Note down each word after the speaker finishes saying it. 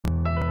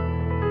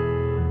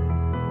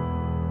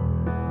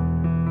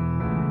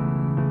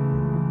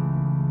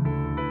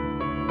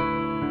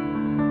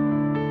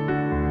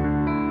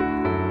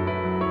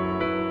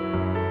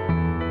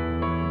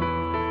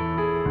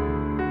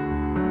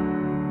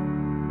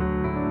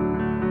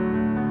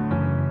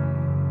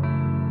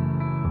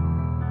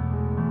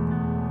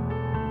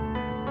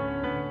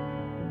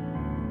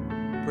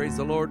Praise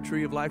the Lord,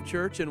 Tree of Life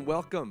Church, and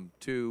welcome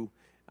to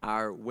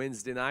our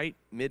Wednesday night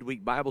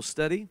midweek Bible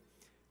study.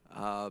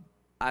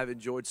 I've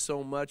enjoyed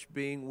so much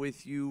being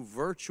with you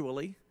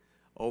virtually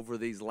over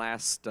these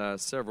last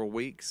several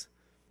weeks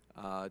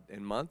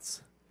and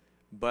months.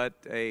 But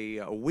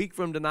a week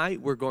from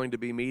tonight, we're going to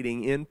be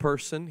meeting in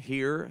person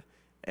here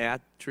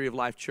at Tree of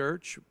Life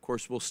Church. Of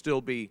course, we'll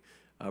still be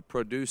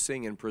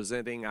producing and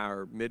presenting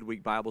our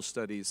midweek Bible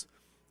studies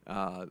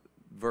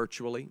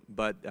virtually,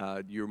 but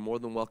you're more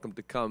than welcome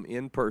to come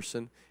in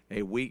person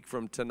a week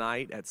from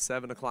tonight at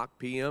 7 o'clock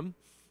p.m.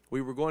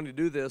 We were going to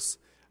do this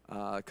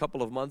a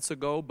couple of months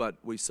ago, but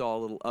we saw a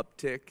little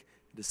uptick,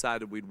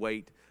 decided we'd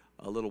wait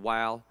a little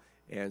while,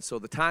 and so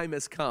the time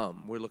has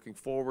come. We're looking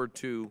forward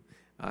to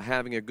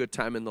having a good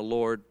time in the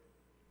Lord.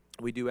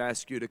 We do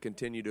ask you to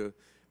continue to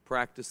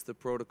practice the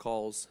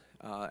protocols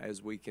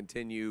as we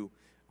continue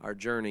our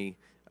journey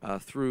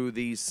through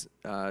these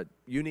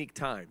unique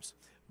times.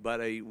 But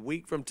a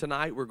week from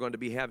tonight, we're going to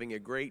be having a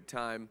great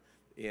time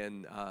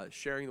in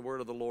sharing the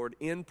word of the Lord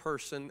in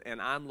person, and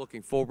I'm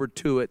looking forward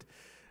to it,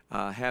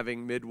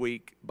 having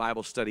midweek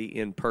Bible study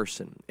in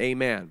person.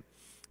 Amen.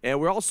 And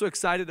we're also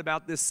excited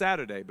about this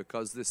Saturday,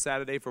 because this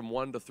Saturday from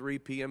 1 to 3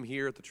 p.m.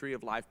 here at the Tree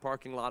of Life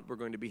parking lot, we're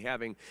going to be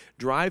having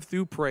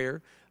drive-through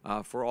prayer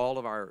for all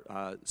of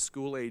our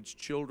school-age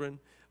children,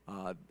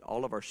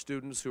 all of our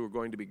students who are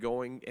going to be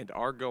going and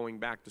are going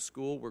back to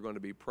school. We're going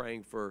to be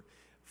praying for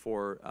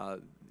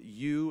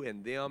you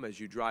and them as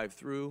you drive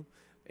through,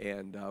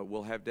 and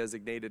we'll have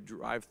designated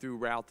drive-through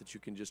route that you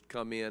can just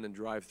come in and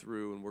drive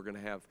through, and we're going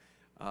to have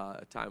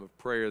a time of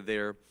prayer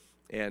there,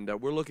 and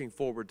we're looking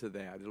forward to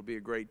that. It'll be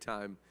a great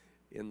time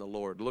in the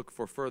Lord. Look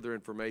for further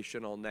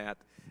information on that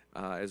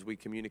as we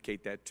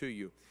communicate that to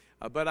you.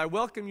 But I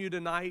welcome you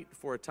tonight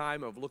for a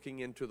time of looking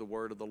into the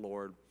Word of the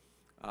Lord.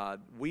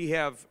 We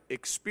have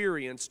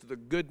experienced the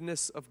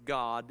goodness of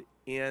God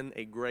in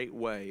a great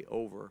way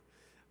over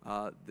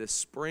this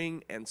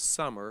spring and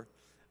summer,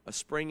 a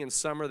spring and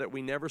summer that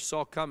we never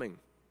saw coming,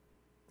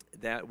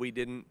 that we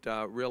didn't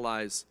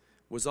realize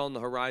was on the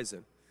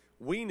horizon.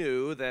 We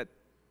knew that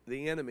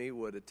the enemy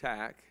would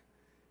attack,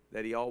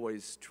 that he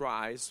always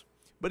tries,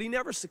 but he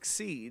never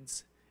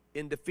succeeds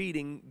in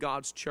defeating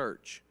God's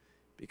church,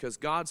 because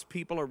God's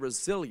people are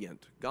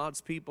resilient.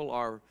 God's people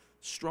are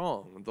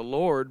strong. The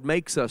Lord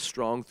makes us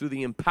strong through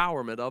the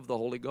empowerment of the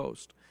Holy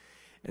Ghost.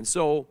 And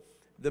so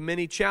the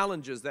many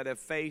challenges that have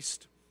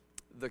faced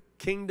the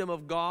kingdom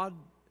of God,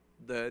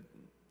 the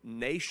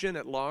nation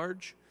at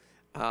large,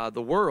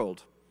 the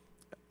world,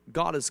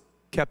 God has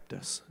kept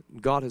us.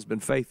 God has been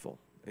faithful,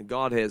 and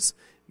God has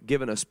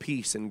given us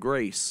peace and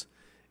grace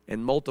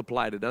and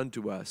multiplied it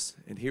unto us.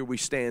 And here we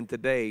stand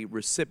today,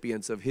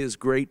 recipients of His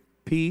great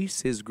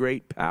peace, His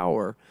great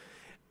power,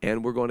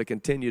 and we're going to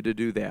continue to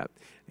do that.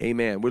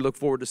 Amen. We look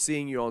forward to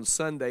seeing you on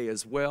Sunday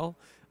as well.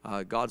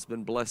 God's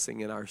been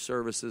blessing in our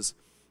services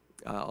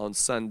on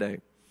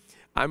Sunday.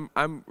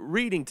 I'm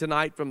reading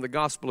tonight from the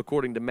Gospel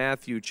according to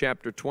Matthew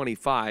chapter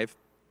 25,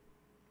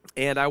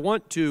 and I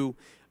want to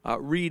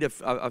read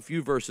a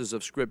few verses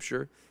of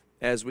Scripture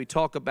as we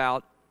talk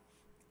about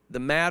the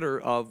matter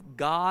of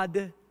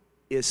God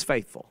is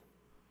faithful.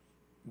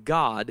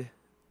 God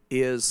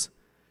is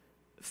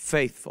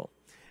faithful.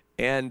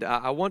 And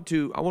I want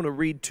to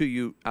read to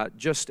you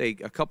just a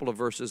couple of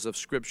verses of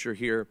Scripture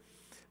here.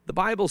 The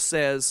Bible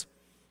says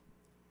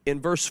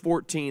in verse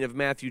 14 of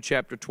Matthew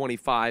chapter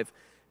 25,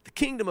 "The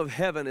kingdom of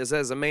heaven is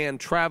as a man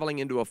traveling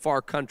into a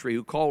far country,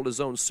 who called his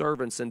own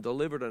servants and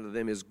delivered unto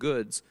them his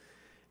goods.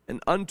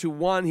 And unto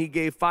one he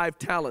gave 5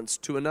 talents,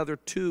 to another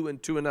 2,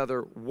 and to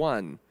another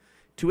 1,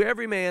 to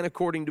every man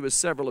according to his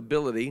several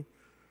ability.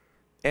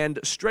 And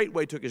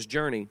straightway took his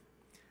journey.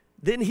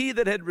 Then he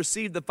that had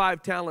received the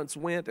 5 talents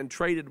went and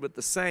traded with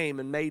the same,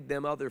 and made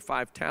them other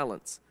 5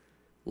 talents.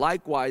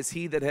 Likewise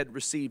he that had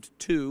received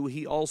 2,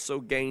 he also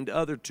gained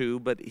other 2.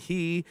 But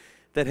he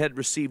that had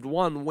received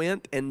 1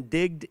 went and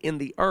digged in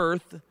the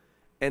earth,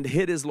 and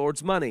hid his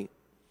Lord's money.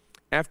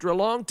 After a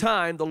long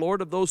time the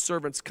Lord of those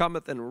servants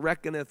cometh and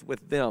reckoneth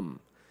with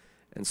them.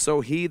 And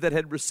so he that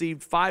had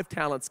received 5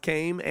 talents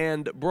came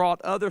and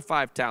brought other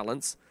 5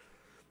 talents,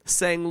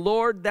 saying,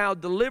 Lord, thou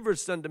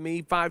deliverest unto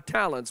me 5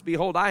 talents.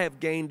 Behold, I have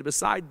gained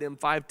beside them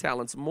 5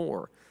 talents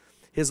more.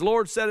 His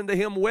Lord said unto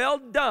him, Well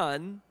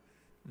done,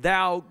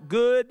 thou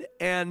good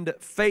and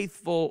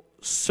faithful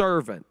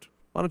servant."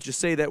 Why don't you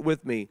say that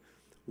with me?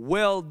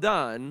 Well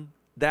done,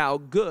 thou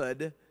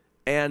good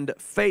and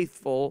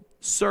faithful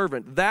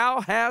servant. Thou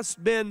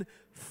hast been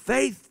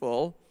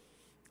faithful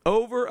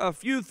over a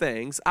few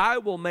things. I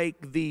will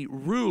make thee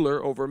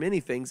ruler over many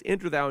things.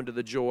 Enter thou into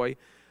the joy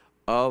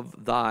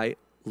of thy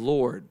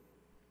Lord.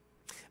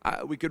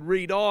 We could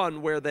read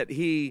on where that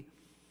he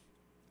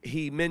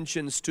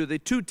mentions to the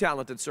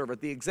 2-talented servant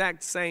the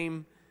exact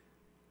same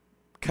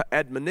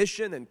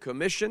admonition and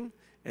commission.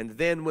 And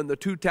then when the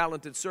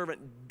 2-talented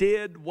servant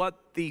did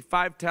what the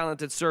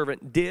 5-talented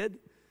servant did,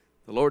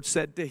 the Lord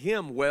said to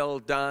him, Well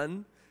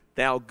done,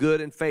 thou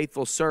good and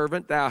faithful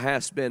servant. Thou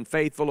hast been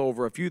faithful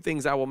over a few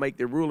things. I will make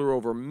thee ruler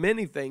over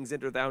many things.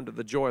 Enter thou into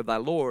the joy of thy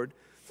Lord.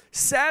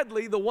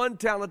 Sadly, the one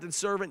talented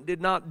servant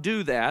did not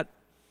do that.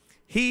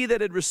 He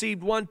that had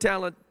received 1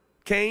 talent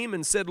came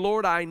and said,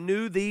 Lord, I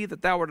knew thee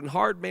that thou art an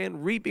hard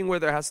man, reaping where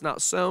thou hast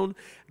not sown,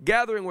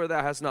 gathering where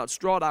thou hast not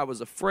strawed. I was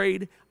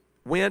afraid,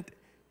 went,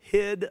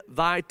 hid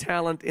thy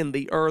talent in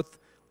the earth.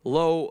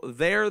 Lo,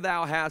 there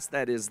thou hast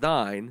that is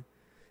thine.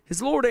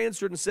 His Lord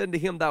answered and said unto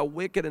him, Thou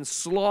wicked and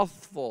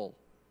slothful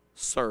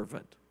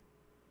servant,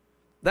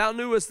 thou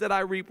knewest that I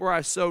reap where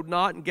I sowed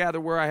not, and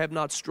gather where I have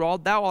not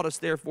strawed. Thou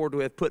oughtest therefore to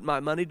have put my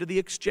money to the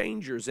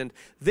exchangers, and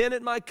then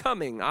at my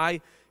coming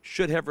I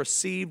should have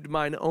received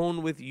mine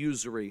own with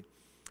usury.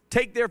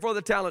 Take therefore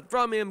the talent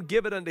from him,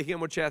 give it unto him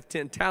which hath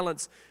 10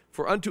 talents.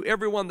 For unto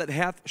everyone that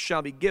hath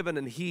shall be given,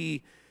 and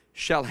he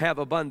shall have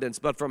abundance.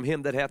 But from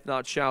him that hath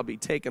not shall be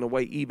taken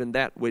away even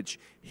that which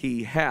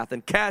he hath.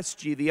 And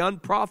cast ye the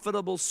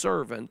unprofitable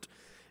servant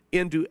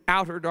into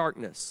outer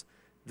darkness.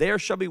 There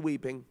shall be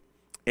weeping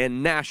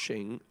and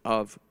gnashing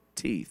of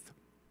teeth.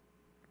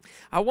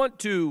 I want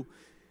to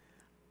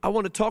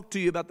talk to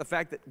you about the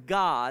fact that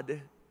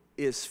God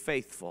is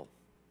faithful.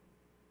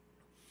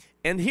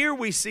 And here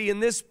we see in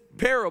this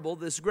parable,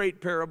 this great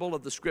parable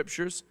of the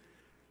Scriptures,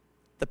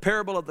 the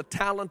parable of the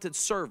talented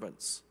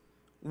servants,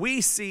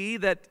 we see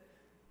that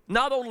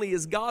not only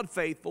is God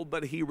faithful,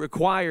 but He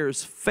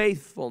requires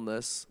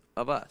faithfulness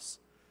of us.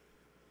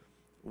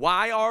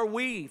 Why are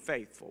we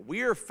faithful?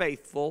 We are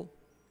faithful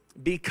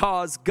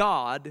because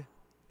God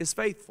is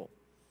faithful.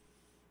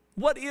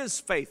 What is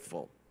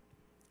faithful?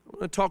 I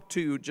want to talk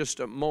to you just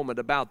a moment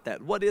about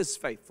that. What is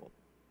faithful?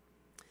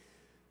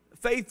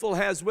 Faithful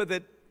has with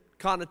it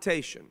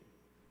connotation.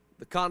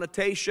 The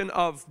connotation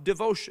of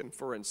devotion,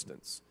 for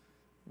instance.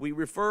 We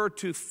refer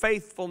to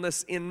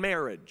faithfulness in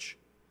marriage,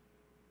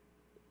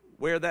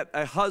 where that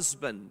a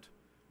husband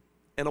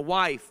and a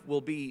wife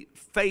will be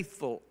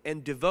faithful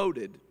and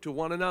devoted to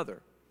one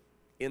another.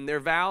 In their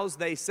vows,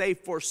 they say,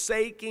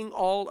 forsaking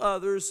all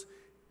others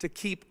to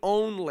keep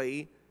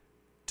only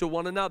to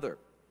one another.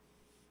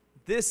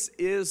 This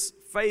is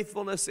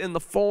faithfulness in the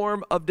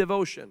form of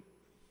devotion.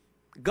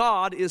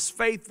 God is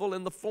faithful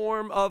in the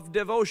form of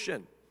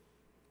devotion,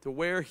 to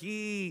where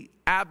He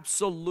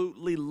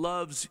absolutely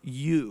loves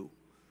you.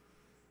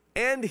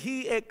 And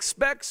He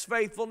expects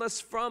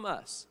faithfulness from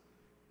us,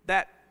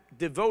 that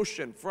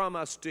devotion from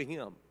us to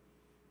Him.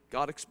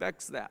 God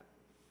expects that.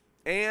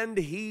 And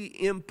He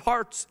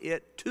imparts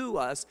it to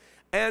us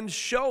and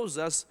shows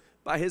us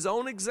by His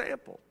own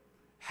example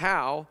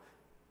how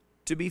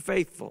to be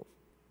faithful.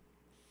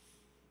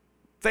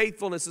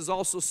 Faithfulness is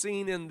also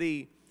seen in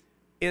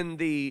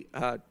the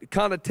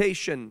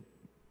connotation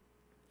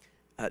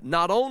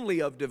not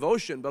only of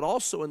devotion, but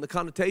also in the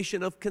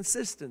connotation of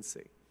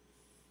consistency.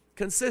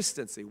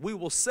 Consistency. We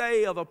will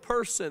say of a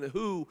person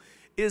who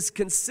is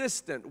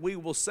consistent, we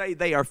will say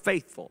they are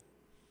faithful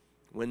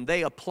when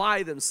they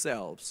apply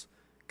themselves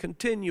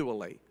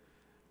continually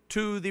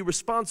to the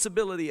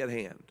responsibility at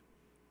hand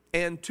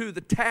and to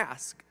the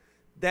task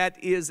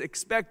that is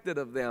expected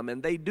of them,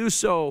 and they do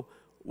so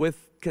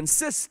with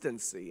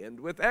consistency and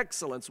with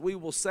excellence. We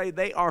will say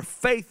they are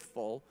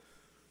faithful.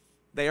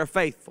 They are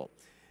faithful.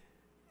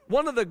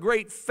 One of the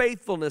great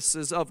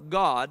faithfulnesses of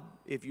God,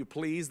 if you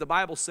please, the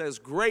Bible says,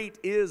 great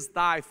is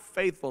thy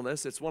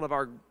faithfulness. It's one of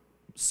our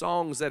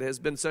songs that has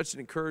been such an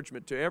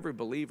encouragement to every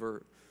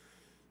believer.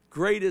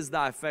 Great is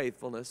thy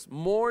faithfulness.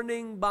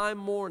 Morning by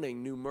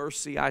morning, new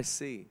mercy I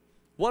see.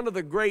 One of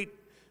the great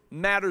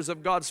matters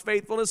of God's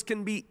faithfulness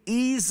can be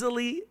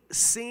easily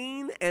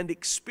seen and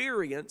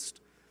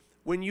experienced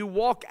when you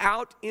walk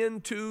out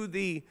into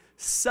the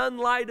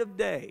sunlight of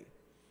day.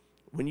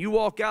 When you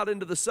walk out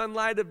into the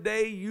sunlight of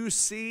day, you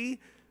see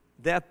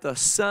that the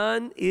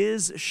sun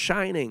is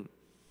shining.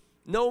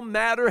 No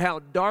matter how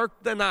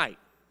dark the night,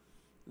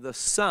 the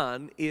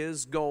sun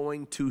is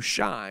going to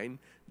shine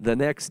the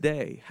next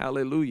day.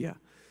 Hallelujah.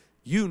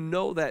 You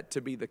know that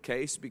to be the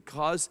case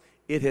because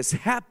it has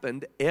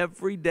happened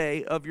every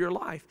day of your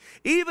life.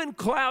 Even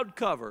cloud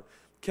cover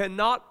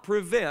cannot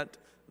prevent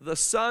the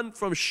sun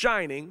from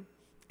shining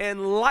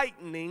and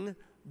lightening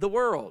the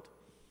world.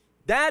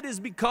 That is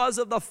because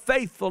of the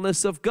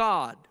faithfulness of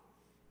God.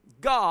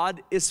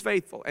 God is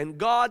faithful, and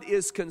God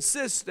is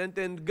consistent,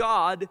 and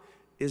God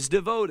is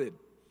devoted.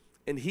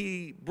 And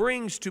He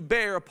brings to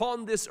bear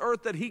upon this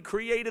earth that He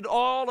created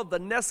all of the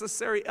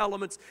necessary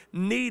elements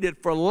needed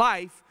for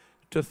life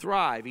to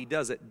thrive. He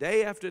does it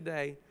day after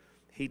day.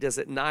 He does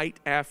it night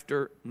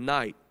after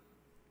night.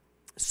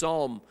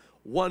 Psalm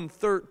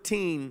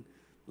 113,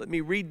 let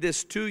me read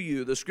this to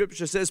you. The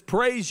Scripture says,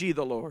 praise ye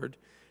the Lord.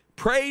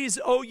 Praise,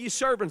 O ye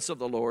servants of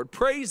the Lord.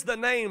 Praise the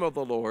name of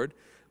the Lord.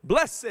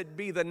 Blessed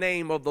be the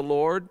name of the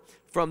Lord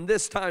from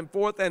this time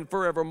forth and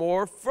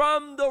forevermore.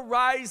 From the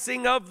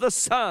rising of the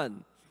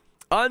sun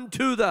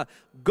unto the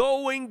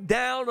going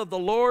down of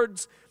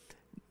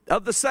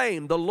the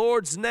same, the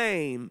Lord's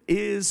name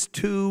is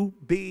to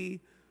be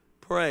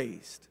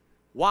praised.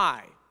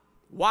 Why?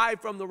 Why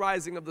from the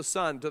rising of the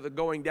sun to the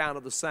going down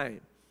of the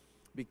same?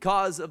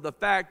 Because of the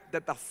fact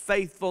that the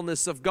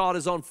faithfulness of God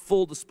is on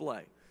full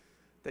display.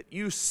 that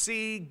you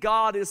see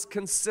God is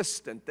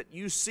consistent, that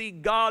you see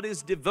God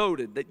is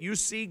devoted, that you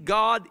see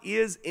God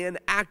is in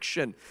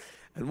action.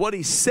 And what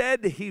He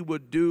said He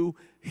would do,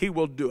 He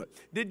will do it.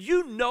 Did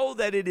you know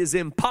that it is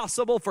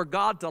impossible for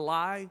God to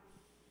lie?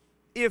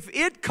 If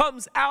it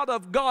comes out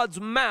of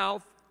God's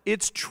mouth,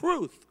 it's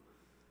truth.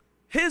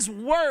 His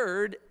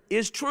word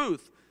is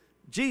truth.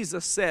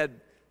 Jesus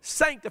said,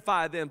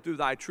 sanctify them through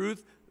thy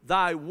truth.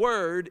 Thy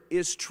word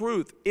is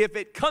truth. If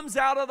it comes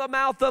out of the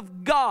mouth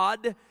of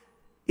God,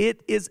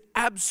 it is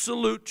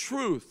absolute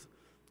truth.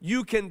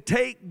 You can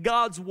take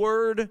God's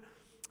word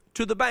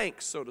to the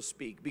bank, so to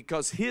speak,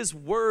 because His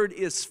word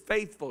is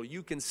faithful.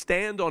 You can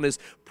stand on His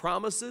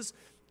promises.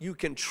 You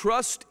can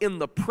trust in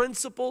the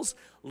principles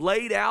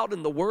laid out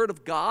in the Word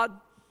of God,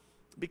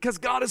 because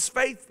God is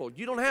faithful.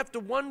 You don't have to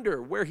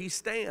wonder where He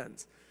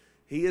stands.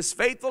 He is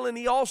faithful, and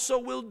He also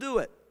will do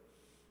it.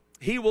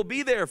 He will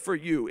be there for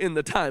you in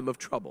the time of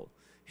trouble.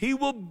 He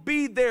will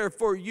be there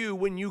for you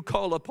when you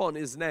call upon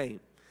His name.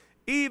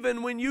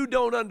 Even when you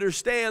don't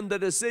understand the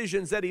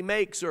decisions that He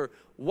makes or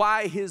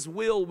why His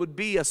will would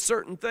be a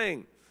certain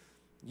thing,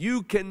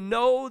 you can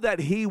know that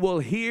He will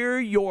hear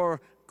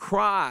your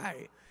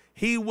cry.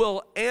 He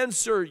will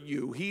answer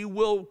you. He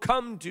will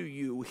come to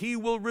you. He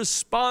will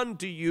respond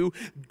to you,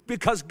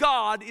 because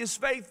God is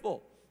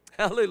faithful.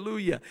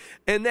 Hallelujah.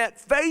 And that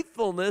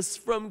faithfulness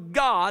from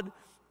God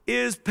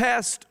is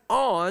passed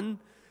on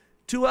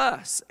to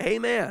us.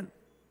 Amen.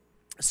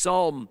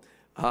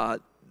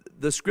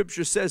 The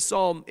scripture says,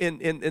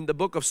 in the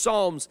book of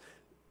Psalms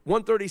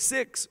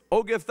 136,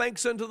 oh, give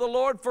thanks unto the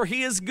Lord, for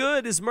He is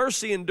good. His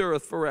mercy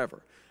endureth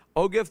forever.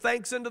 Oh, give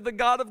thanks unto the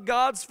God of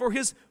gods, for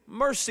His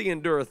mercy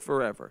endureth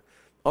forever.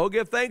 Oh,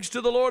 give thanks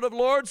to the Lord of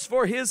lords,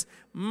 for His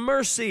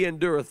mercy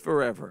endureth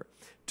forever.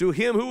 To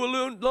Him who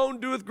alone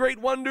doeth great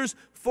wonders,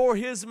 for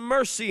His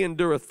mercy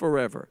endureth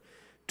forever.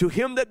 To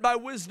Him that by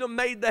wisdom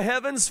made the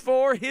heavens,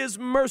 for His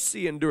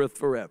mercy endureth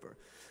forever.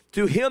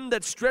 To Him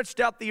that stretched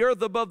out the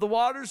earth above the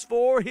waters,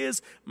 for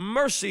His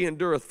mercy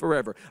endureth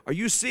forever. Are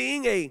you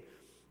seeing a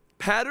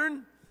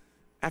pattern?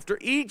 After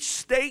each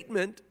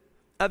statement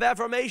of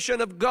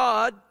affirmation of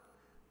God,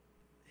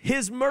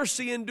 His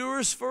mercy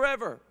endures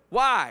forever.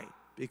 Why?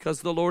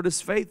 Because the Lord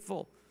is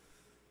faithful.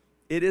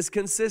 It is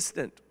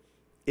consistent.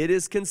 It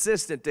is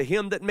consistent. To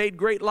Him that made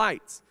great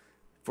lights,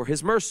 for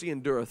His mercy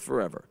endureth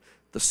forever.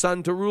 The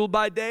sun to rule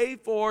by day,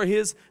 for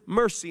His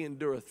mercy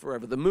endureth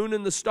forever. The moon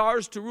and the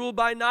stars to rule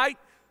by night,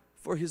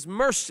 for His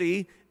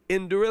mercy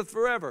endureth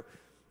forever.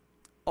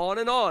 On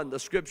and on, the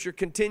scripture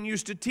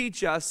continues to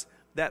teach us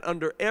that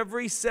under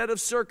every set of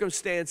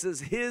circumstances,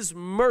 His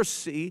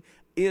mercy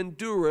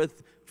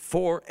endureth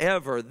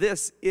forever.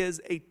 This is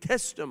a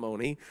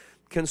testimony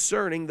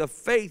concerning the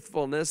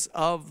faithfulness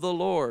of the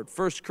Lord.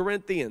 1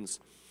 Corinthians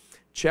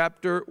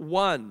chapter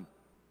 1.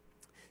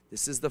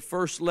 This is the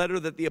first letter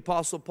that the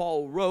Apostle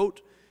Paul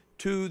wrote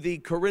to the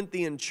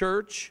Corinthian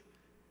church.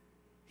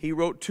 He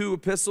wrote 2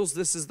 epistles.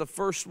 This is the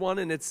first one,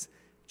 and it's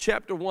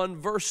chapter 1,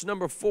 verse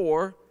number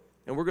 4.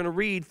 And we're going to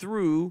read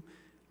through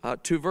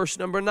to verse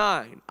number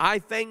 9. I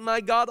thank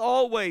my God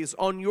always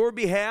on your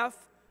behalf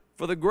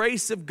for the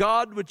grace of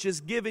God which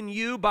is given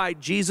you by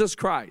Jesus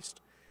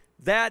Christ,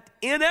 that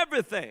in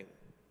everything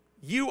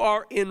you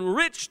are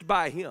enriched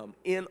by Him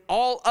in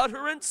all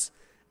utterance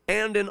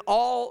and in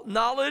all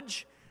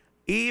knowledge,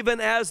 even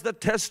as the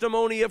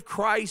testimony of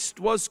Christ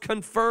was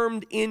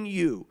confirmed in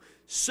you,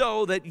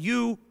 so that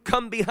you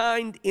come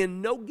behind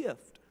in no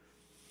gift,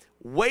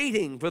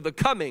 waiting for the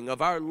coming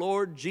of our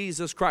Lord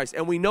Jesus Christ.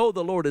 And we know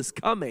the Lord is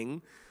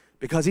coming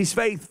because He's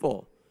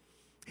faithful.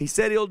 He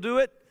said He'll do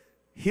it.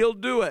 He'll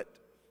do it.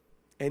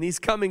 And He's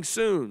coming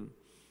soon.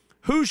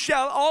 Who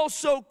shall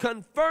also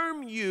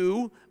confirm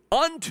you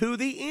unto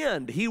the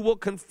end. He will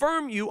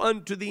confirm you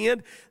unto the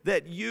end,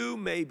 that you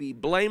may be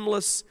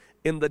blameless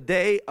in the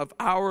day of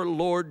our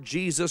Lord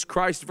Jesus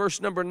Christ. Verse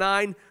number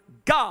 9,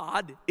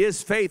 God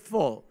is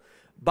faithful,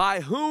 by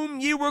whom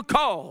ye were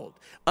called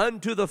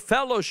unto the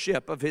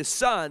fellowship of His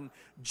Son,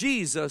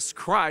 Jesus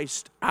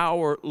Christ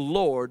our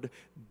Lord.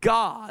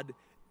 God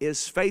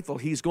is faithful.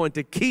 He's going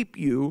to keep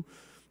you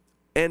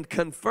and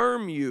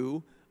confirm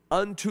you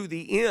unto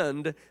the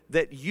end,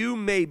 that you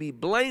may be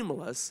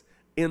blameless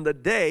in the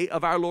day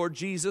of our Lord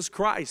Jesus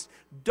Christ.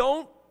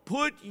 Don't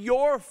put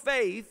your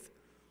faith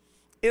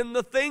in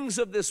the things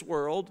of this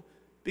world,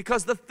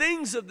 because the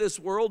things of this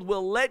world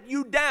will let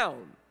you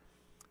down.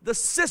 The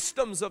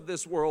systems of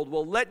this world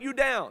will let you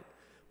down.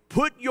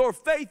 Put your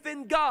faith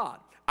in God.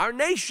 Our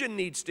nation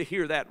needs to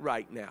hear that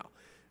right now.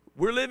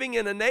 We're living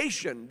in a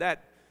nation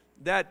that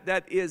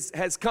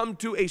has come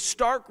to a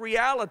stark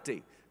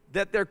reality,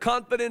 that their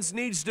confidence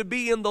needs to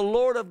be in the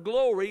Lord of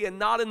glory and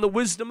not in the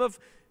wisdom of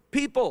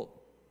people.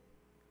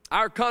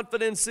 Our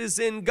confidence is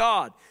in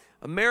God.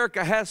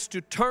 America has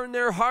to turn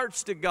their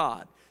hearts to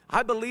God.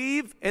 I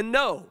believe and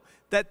know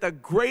that the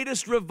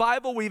greatest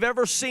revival we've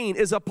ever seen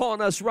is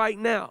upon us right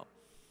now.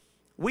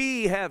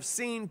 We have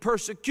seen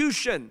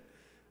persecution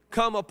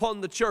come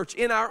upon the church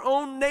in our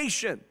own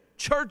nation.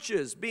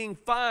 Churches being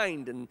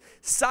fined and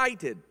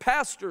cited,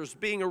 pastors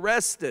being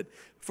arrested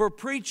for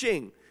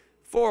preaching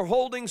for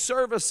holding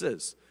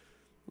services.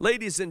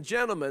 Ladies and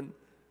gentlemen,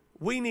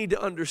 we need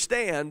to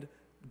understand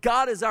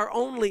God is our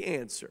only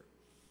answer.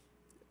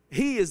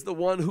 He is the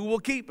one who will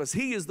keep us.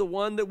 He is the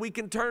one that we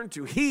can turn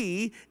to.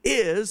 He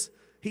is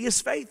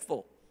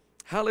faithful.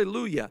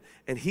 Hallelujah.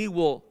 And He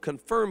will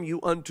confirm you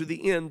unto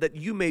the end, that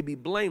you may be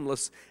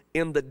blameless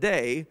in the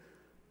day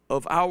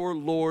of our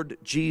Lord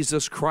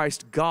Jesus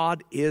Christ.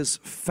 God is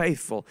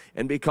faithful.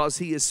 And because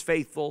He is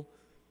faithful,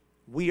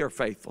 we are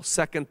faithful.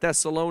 2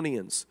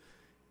 Thessalonians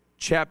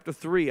chapter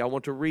 3. I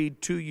want to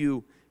read to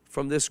you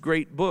from this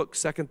great book,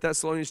 2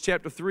 Thessalonians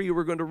chapter 3.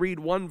 We're going to read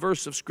one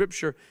verse of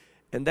Scripture,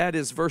 and that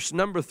is verse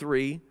number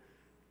 3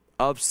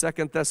 of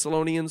 2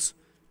 Thessalonians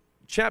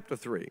chapter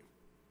 3.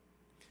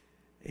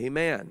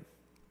 Amen.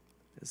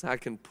 As I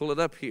can pull it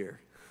up here.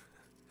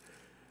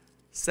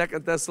 2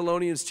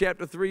 Thessalonians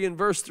chapter 3 and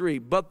verse 3.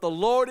 But the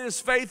Lord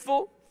is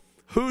faithful,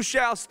 who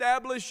shall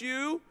establish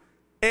you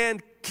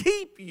and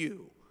keep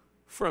you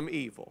from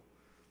evil.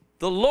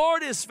 The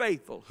Lord is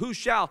faithful, who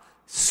shall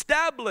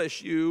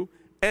establish you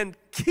and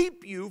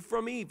keep you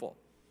from evil.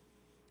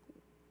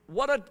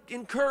 What an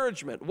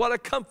encouragement, what a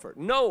comfort,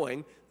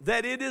 knowing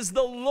that it is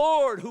the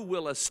Lord who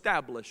will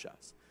establish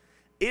us.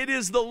 It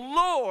is the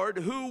Lord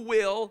who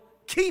will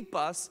keep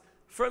us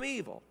from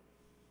evil.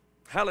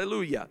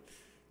 Hallelujah.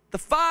 The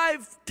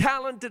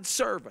 5-talented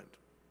servant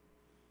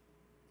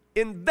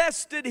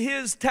invested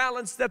his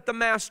talents that the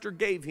master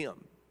gave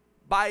him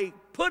by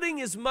putting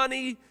his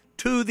money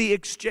to the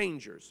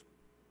exchangers.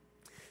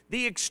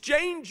 The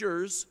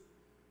exchangers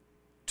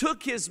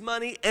took his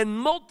money and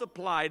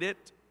multiplied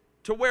it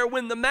to where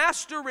when the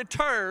master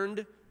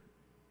returned,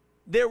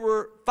 there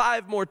were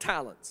 5 more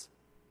talents.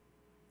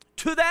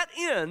 To that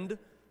end,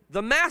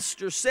 the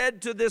master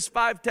said to this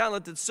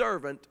 5-talented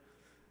servant,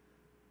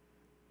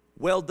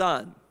 well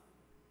done,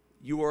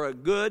 you are a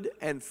good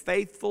and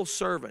faithful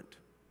servant.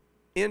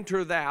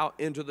 Enter thou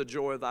into the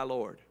joy of thy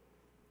Lord.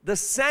 The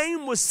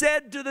same was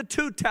said to the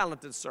 2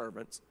 talented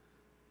servants,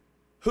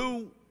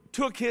 who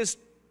took his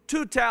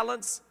 2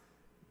 talents,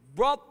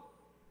 brought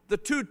the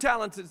 2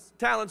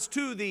 talents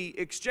to the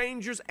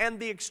exchangers, and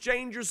the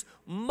exchangers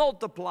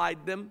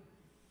multiplied them,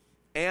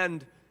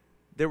 and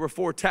there were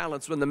 4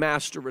 talents when the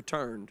master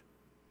returned.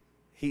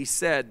 He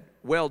said,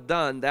 well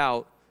done,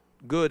 thou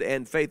good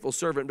and faithful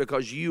servant,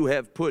 because you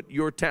have put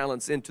your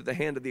talents into the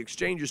hand of the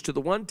exchangers. To the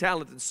 1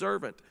 talented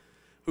servant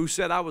who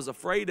said, I was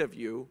afraid of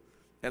you,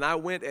 and I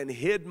went and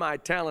hid my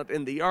talent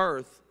in the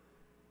earth,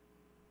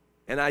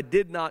 and I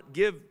did not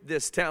give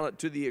this talent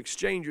to the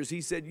exchangers.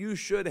 He said, you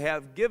should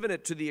have given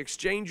it to the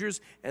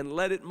exchangers and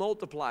let it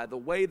multiply. The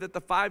way that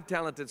the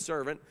 5-talented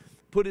servant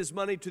put his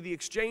money to the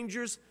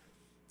exchangers,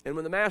 and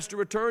when the master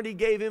returned, he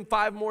gave him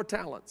 5 more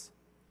talents.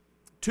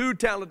 2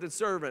 talented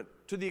servant,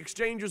 to the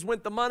exchangers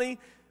went the money.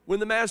 When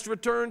the master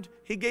returned,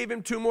 he gave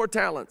him 2 more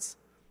talents.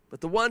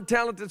 But the 1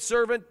 talented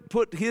servant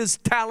put his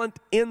talent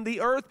in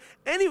the earth,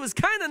 and he was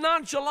kind of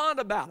nonchalant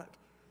about it.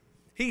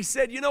 He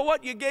said, you know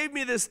what, you gave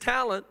me this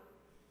talent,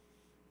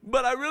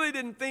 but I really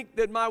didn't think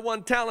that my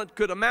 1 talent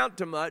could amount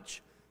to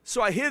much,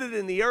 so I hid it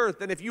in the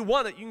earth, and if you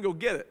want it, you can go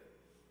get it.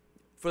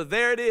 For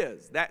there it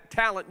is. That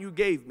talent you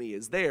gave me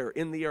is there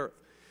in the earth.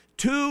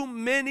 Too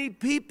many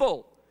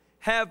people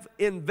have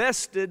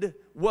invested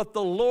what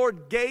the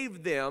Lord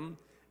gave them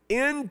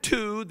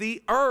into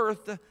the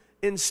earth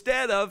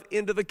instead of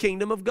into the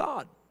kingdom of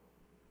God.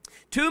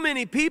 Too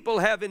many people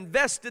have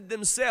invested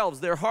themselves,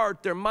 their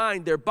heart, their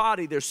mind, their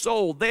body, their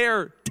soul,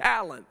 their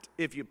talent,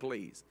 if you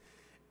please,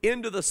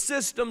 into the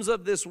systems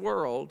of this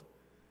world,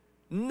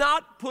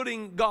 not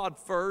putting God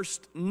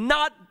first,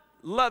 not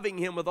loving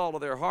Him with all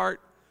of their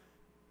heart.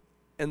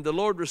 And the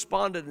Lord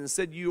responded and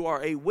said, you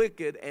are a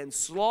wicked and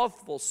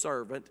slothful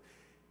servant.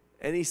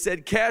 And He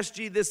said, cast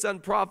ye this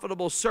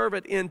unprofitable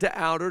servant into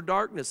outer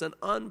darkness. An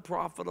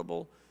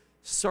unprofitable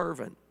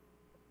servant.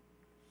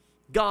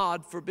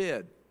 God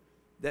forbid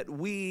that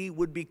we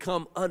would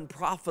become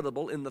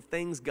unprofitable in the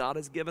things God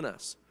has given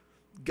us.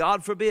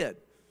 God forbid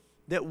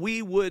that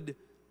we would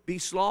be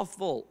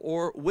slothful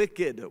or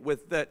wicked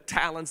with the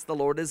talents the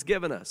Lord has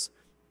given us.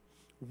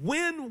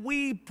 When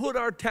we put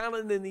our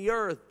talent in the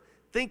earth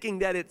thinking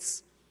that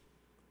it's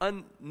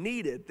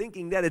unneeded,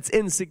 thinking that it's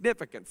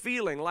insignificant,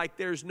 feeling like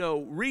there's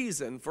no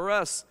reason for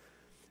us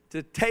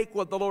to take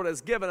what the Lord has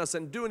given us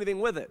and do anything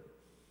with it,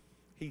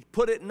 He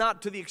put it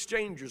not to the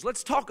exchangers.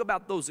 Let's talk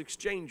about those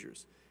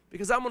exchangers,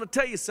 because I'm going to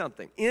tell you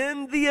something.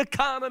 In the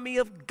economy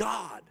of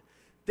God,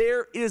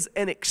 there is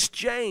an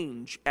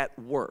exchange at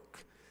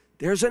work.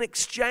 There's an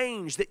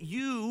exchange that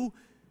you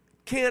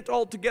can't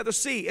altogether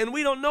see. And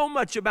we don't know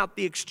much about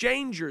the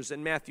exchangers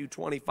in Matthew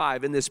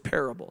 25 in this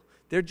parable.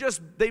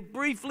 They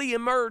briefly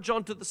emerge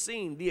onto the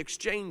scene, the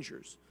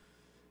exchangers.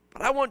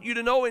 But I want you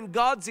to know, in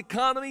God's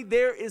economy,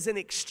 there is an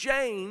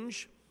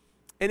exchange,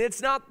 and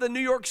it's not the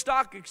New York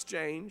Stock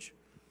Exchange.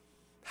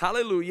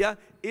 Hallelujah.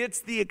 It's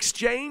the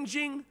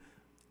exchanging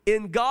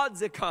in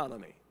God's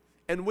economy.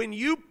 And when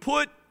you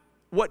put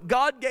what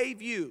God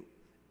gave you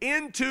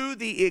into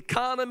the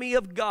economy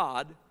of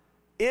God,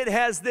 it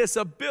has this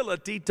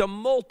ability to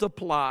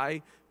multiply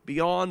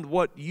beyond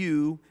what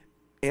you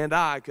and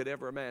I could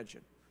ever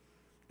imagine.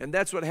 And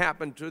that's what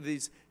happened to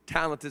these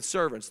talented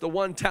servants. The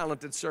one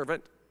talented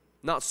servant,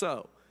 not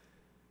so.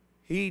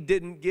 He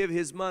didn't give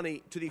his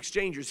money to the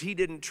exchangers. He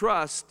didn't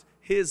trust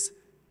his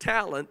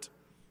talent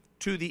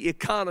to the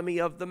economy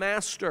of the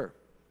master.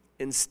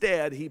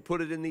 Instead, he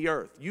put it in the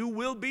earth. You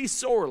will be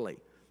sorely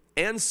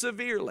and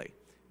severely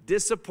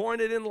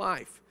disappointed in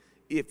life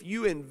if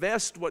you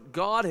invest what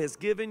God has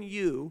given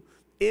you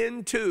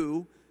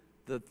into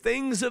the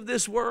things of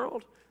this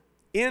world,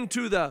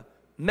 into the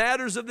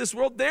matters of this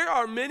world. There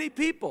are many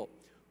people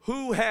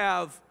who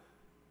have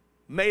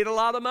made a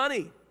lot of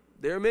money.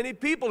 There are many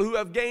people who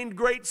have gained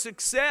great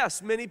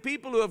success, many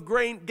people who have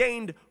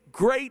gained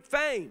great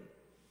fame.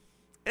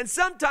 And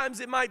sometimes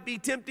it might be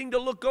tempting to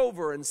look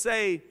over and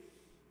say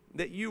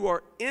that you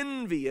are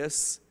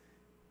envious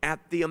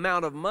at the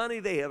amount of money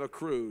they have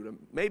accrued,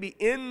 maybe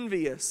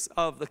envious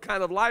of the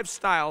kind of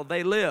lifestyle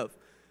they live.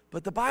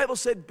 But the Bible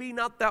said, be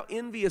not thou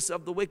envious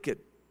of the wicked.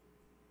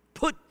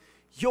 Put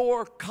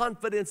your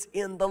confidence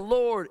in the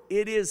Lord.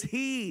 It is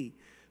He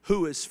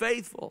who is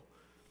faithful.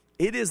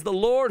 It is the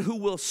Lord who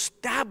will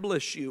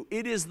establish you.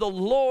 It is the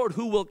Lord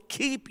who will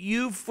keep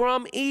you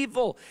from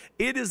evil.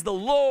 It is the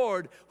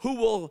Lord who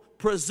will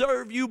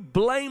preserve you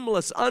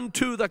blameless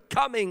unto the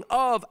coming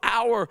of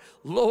our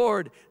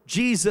Lord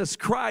Jesus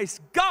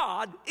Christ.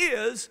 God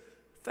is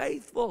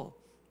faithful.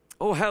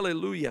 Oh,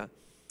 hallelujah.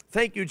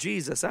 Thank you,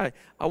 Jesus. I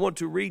want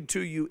to read to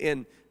you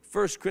in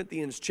 1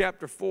 Corinthians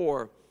chapter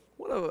 4.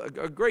 What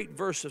a great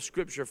verse of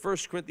Scripture. 1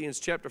 Corinthians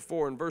chapter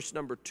 4 and verse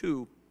number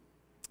 2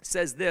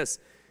 says this: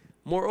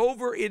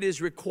 moreover, it is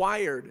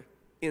required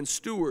in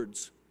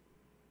stewards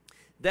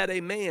that a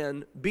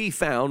man be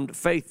found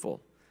faithful.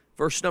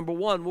 Verse number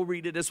 1, we'll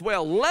read it as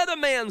well. Let a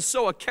man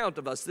so account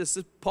of us, this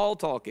is Paul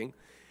talking,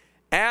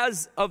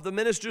 as of the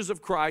ministers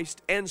of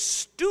Christ and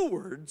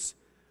stewards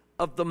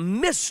of the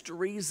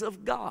mysteries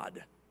of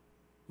God.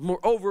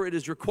 Moreover, it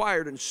is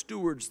required in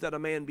stewards that a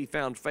man be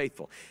found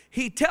faithful.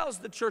 He tells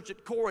the church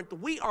at Corinth,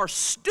 we are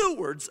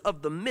stewards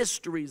of the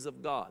mysteries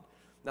of God.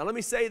 Now let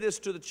me say this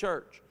to the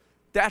church.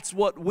 That's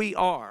what we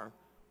are.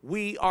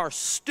 We are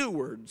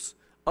stewards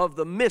of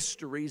the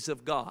mysteries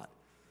of God.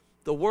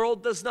 The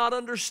world does not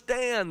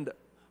understand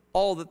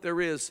all that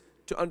there is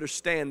to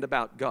understand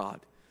about God.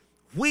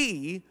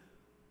 We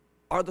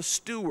are the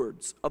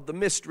stewards of the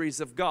mysteries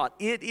of God.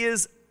 It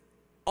is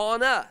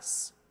on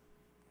us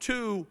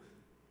to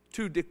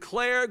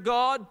declare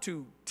God,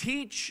 to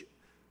teach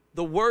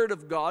the Word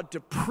of God, to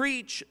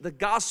preach the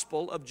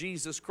gospel of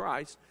Jesus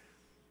Christ.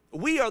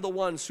 We are the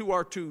ones who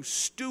are to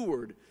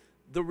steward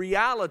the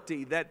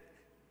reality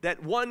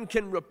that one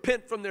can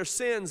repent from their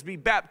sins, be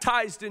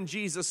baptized in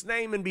Jesus'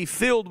 name, and be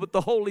filled with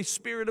the Holy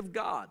Spirit of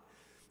God.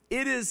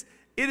 It is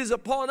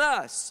upon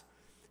us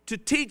to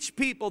teach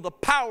people the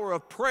power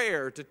of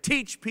prayer, to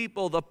teach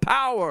people the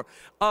power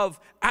of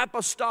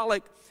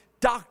apostolic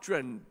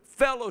doctrine,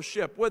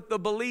 fellowship with the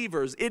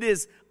believers. It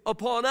is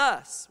upon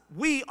us.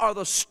 We are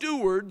the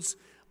stewards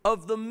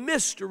of the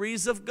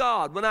mysteries of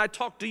God. When I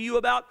talk to you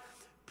about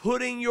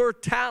putting your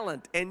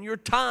talent and your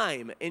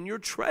time and your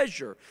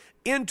treasure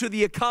into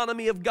the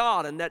economy of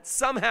God, and that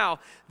somehow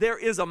there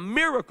is a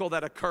miracle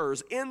that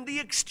occurs in the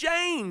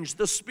exchange,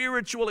 the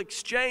spiritual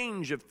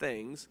exchange of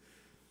things,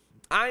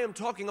 I am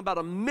talking about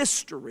a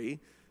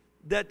mystery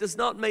that does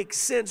not make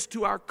sense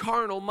to our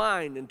carnal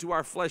mind and to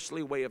our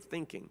fleshly way of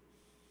thinking.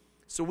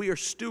 So we are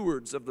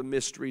stewards of the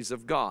mysteries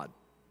of God.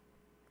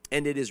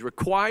 And it is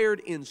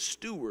required in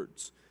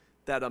stewards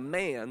that a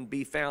man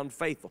be found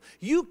faithful.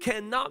 You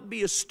cannot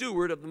be a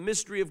steward of the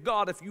mystery of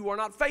God if you are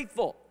not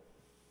faithful.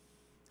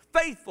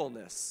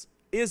 Faithfulness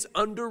is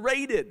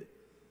underrated.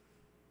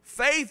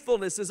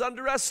 Faithfulness is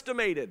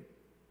underestimated.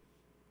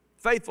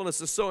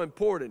 Faithfulness is so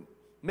important,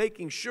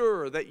 making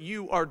sure that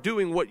you are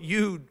doing what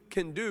you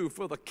can do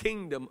for the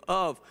kingdom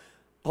of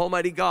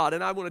Almighty God.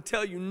 And I want to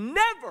tell you,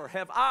 never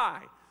have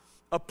I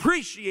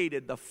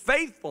appreciated the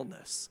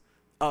faithfulness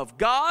of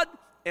God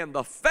and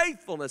the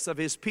faithfulness of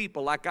His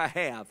people like I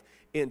have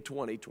in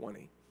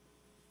 2020.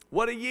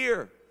 What a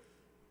year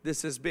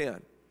this has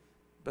been.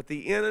 But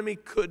the enemy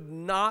could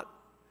not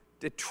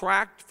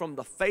detract from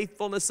the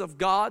faithfulness of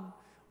God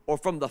or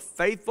from the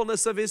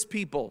faithfulness of His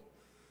people.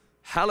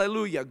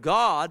 Hallelujah.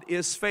 God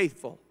is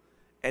faithful,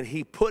 and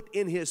He put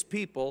in His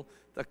people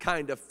the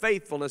kind of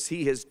faithfulness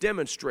He has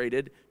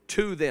demonstrated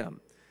to them.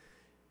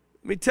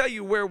 Let me tell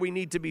you where we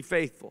need to be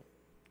faithful.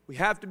 We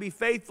have to be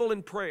faithful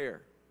in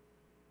prayer.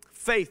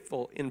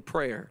 Faithful in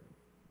prayer.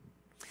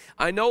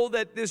 I know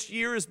that this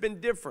year has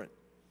been different.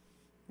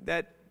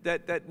 That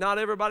not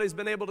everybody's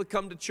been able to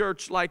come to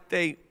church like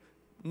they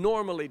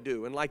normally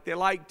do and like they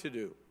like to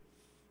do.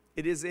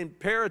 It is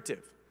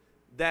imperative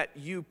that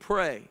you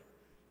pray,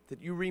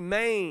 that you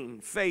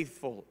remain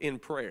faithful in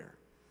prayer.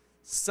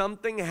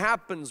 Something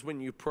happens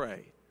when you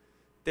pray.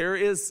 There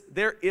is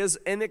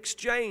an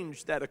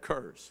exchange that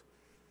occurs.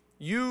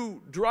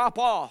 You drop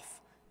off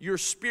your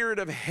spirit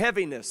of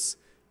heaviness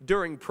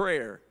during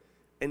prayer,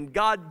 and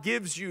God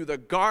gives you the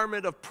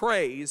garment of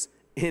praise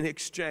in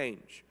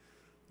exchange.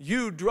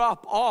 You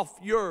drop off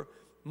your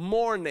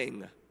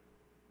mourning,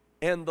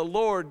 and the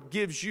Lord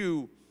gives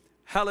you,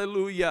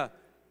 hallelujah,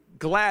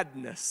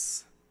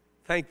 gladness.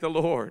 Thank the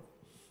Lord.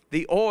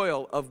 The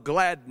oil of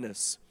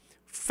gladness.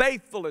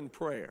 Faithful in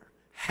prayer.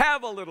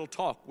 Have a little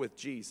talk with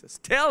Jesus.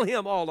 Tell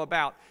him all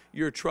about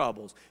your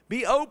troubles.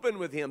 Be open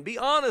with him. Be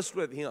honest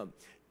with him.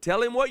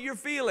 Tell him what you're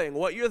feeling,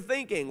 what you're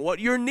thinking, what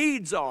your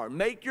needs are.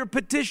 Make your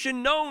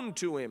petition known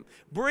to him.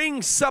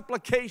 Bring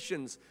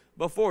supplications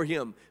before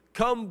him.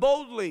 Come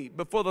boldly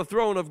before the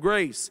throne of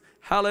grace.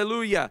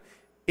 Hallelujah.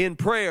 In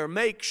prayer.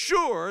 Make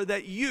sure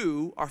that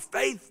you are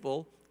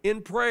faithful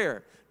in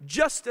prayer.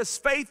 Just as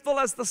faithful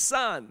as the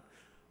sun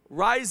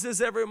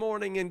rises every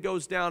morning and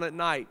goes down at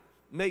night.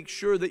 Make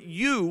sure that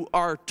you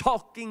are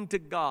talking to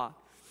God.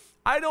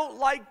 I don't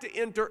like to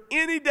enter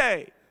any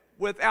day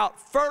without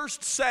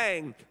first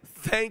saying,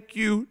 thank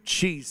you,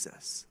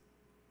 Jesus.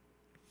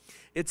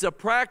 It's a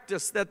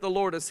practice that the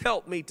Lord has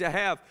helped me to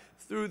have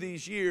through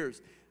these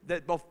years,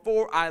 that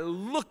before I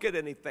look at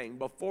anything,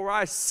 before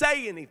I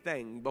say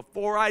anything,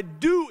 before I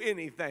do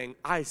anything,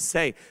 I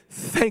say,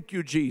 thank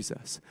you,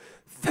 Jesus.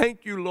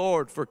 Thank you,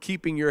 Lord, for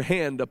keeping your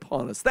hand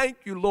upon us. Thank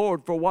you,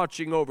 Lord, for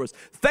watching over us.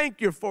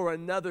 Thank you for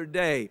another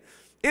day.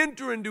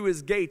 Enter into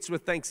his gates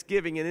with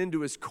thanksgiving and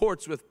into his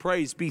courts with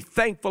praise. Be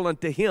thankful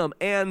unto him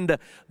and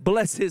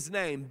bless his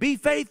name. Be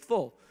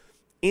faithful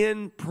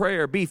in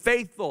prayer. Be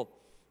faithful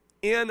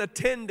in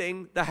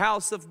attending the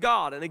house of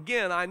God. And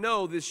again, I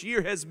know this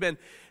year has been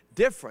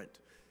different,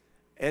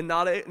 and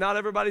not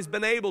everybody's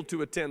been able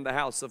to attend the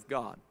house of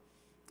God.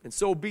 And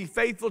so be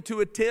faithful to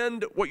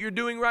attend what you're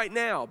doing right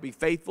now. Be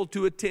faithful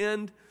to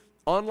attend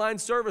online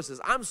services.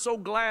 I'm so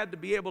glad to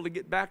be able to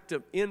get back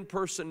to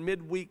in-person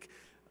midweek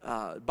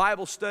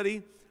Bible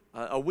study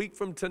a week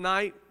from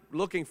tonight.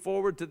 Looking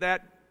forward to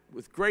that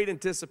with great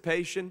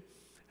anticipation.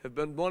 Have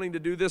been wanting to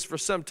do this for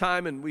some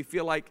time, and we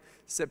feel like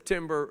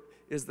September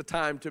is the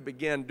time to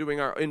begin doing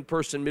our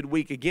in-person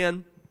midweek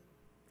again.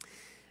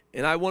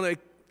 And I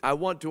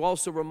want to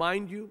also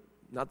remind you,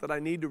 not that I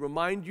need to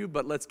remind you,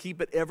 but let's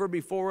keep it ever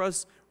before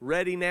us.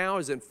 Ready Now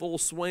is in full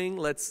swing.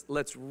 Let's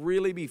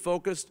really be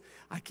focused.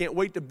 I can't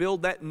wait to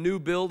build that new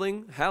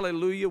building.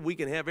 Hallelujah. We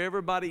can have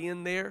everybody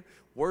in there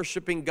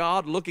worshiping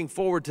God. Looking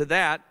forward to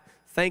that.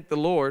 Thank the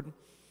Lord.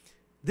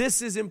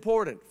 This is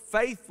important.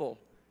 Faithful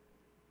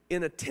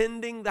in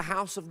attending the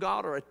house of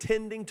God or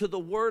attending to the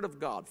Word of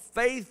God.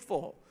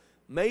 Faithful.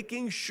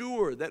 Making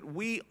sure that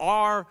we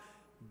are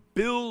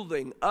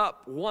building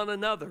up one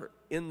another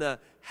in the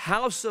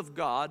house of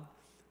God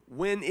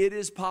when it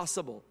is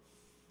possible.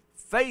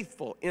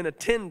 Faithful in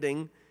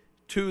attending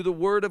to the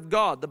Word of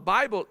God. The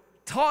Bible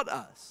taught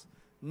us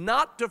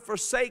not to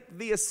forsake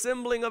the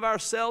assembling of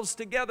ourselves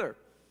together.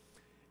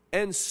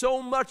 And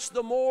so much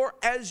the more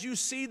as you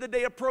see the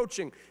day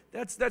approaching.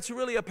 That's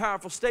really a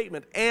powerful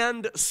statement.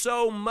 And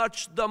so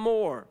much the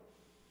more.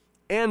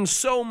 And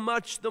so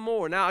much the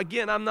more. Now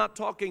again, I'm not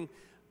talking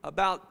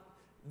about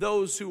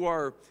those who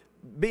are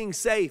being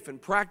safe and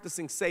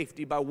practicing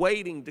safety by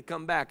waiting to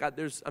come back. I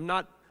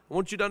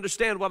want you to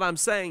understand what I'm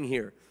saying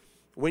here.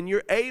 When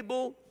you're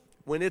able,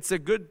 when it's a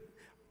good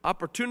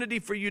opportunity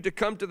for you to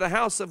come to the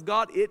house of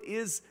God, it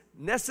is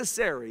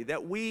necessary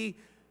that we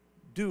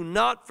do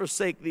not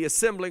forsake the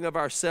assembling of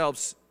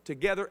ourselves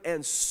together,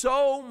 and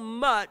so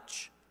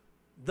much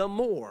the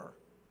more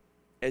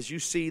as you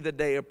see the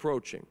day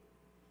approaching.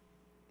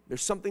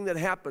 There's something that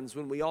happens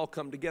when we all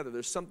come together.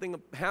 There's something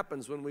that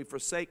happens when we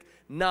forsake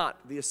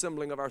not the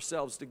assembling of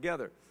ourselves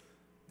together.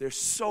 There's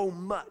so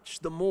much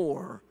the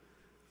more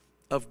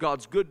of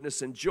God's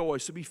goodness and joy.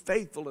 So be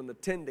faithful in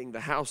attending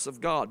the house of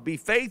God. Be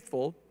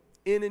faithful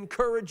in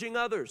encouraging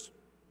others.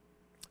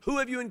 Who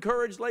have you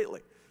encouraged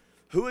lately?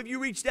 Who have you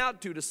reached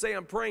out to say,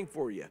 I'm praying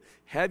for you?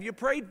 Have you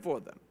prayed for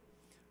them?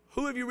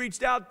 Who have you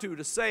reached out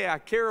to say, I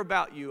care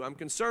about you, I'm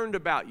concerned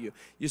about you?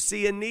 You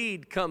see a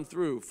need come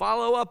through.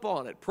 Follow up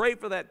on it. Pray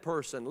for that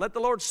person. Let the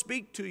Lord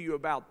speak to you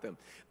about them.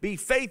 Be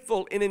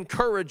faithful in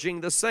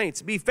encouraging the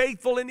saints. Be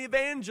faithful in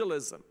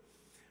evangelism.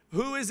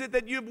 Who is it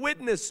that you've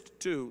witnessed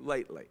to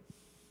lately?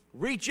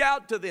 Reach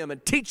out to them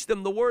and teach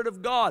them the Word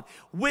of God.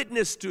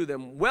 Witness to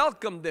them.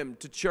 Welcome them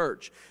to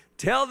church.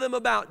 Tell them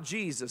about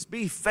Jesus.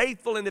 Be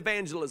faithful in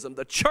evangelism.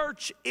 The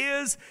church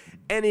is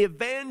an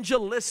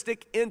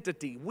evangelistic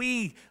entity.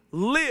 We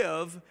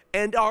live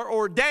and are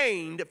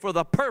ordained for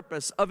the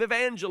purpose of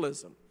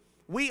evangelism.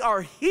 We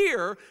are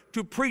here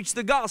to preach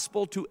the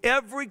gospel to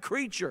every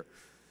creature.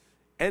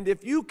 And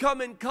if you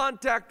come in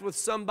contact with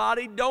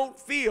somebody, don't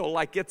feel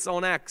like it's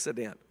on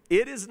accident.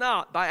 It is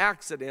not by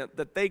accident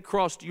that they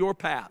crossed your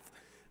path.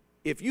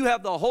 If you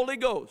have the Holy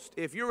Ghost,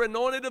 if you're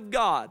anointed of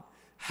God,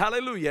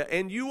 hallelujah,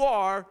 and you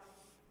are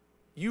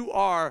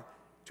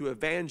to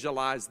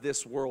evangelize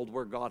this world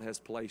where God has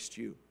placed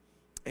you.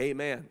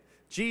 Amen.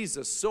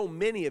 Jesus, so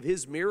many of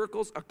his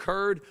miracles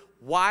occurred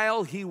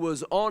while he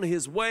was on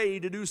his way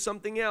to do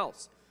something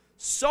else.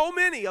 So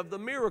many of the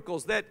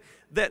miracles that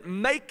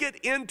make it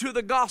into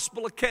the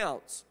gospel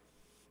accounts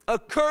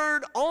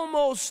occurred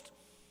almost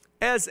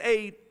as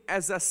a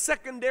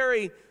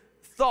secondary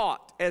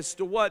thought as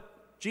to what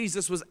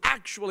Jesus was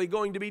actually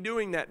going to be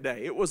doing that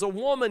day. It was a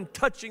woman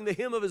touching the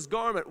hem of his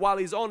garment while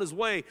he's on his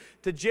way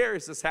to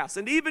Jairus' house.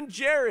 And even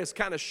Jairus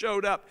kind of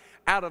showed up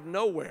out of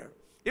nowhere.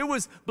 It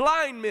was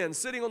blind men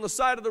sitting on the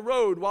side of the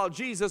road while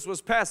Jesus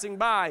was passing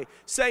by,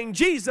 saying,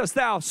 Jesus,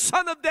 thou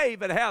son of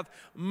David, have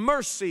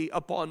mercy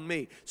upon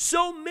me.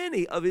 So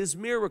many of his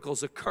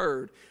miracles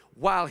occurred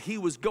while he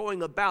was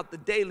going about the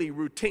daily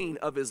routine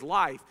of his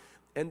life.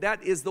 And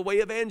that is the way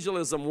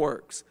evangelism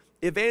works.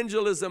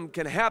 Evangelism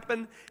can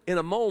happen in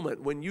a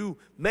moment when you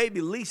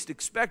maybe least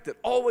expect it.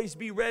 Always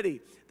be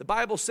ready. The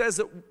Bible says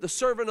that the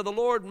servant of the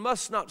Lord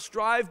must not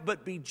strive,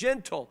 but be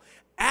gentle,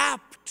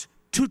 apt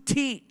to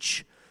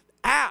teach.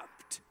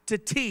 Apt to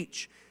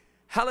teach.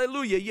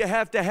 Hallelujah. You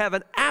have to have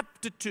an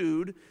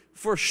aptitude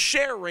for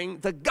sharing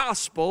the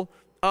gospel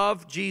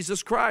of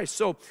Jesus Christ.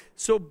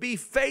 So be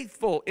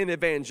faithful in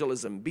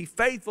evangelism. Be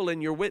faithful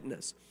in your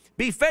witness.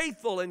 Be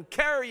faithful in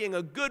carrying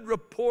a good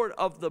report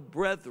of the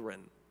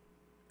brethren.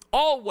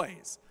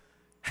 Always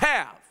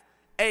have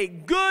a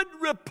good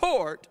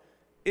report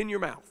in your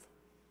mouth.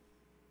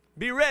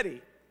 Be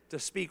ready to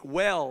speak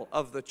well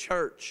of the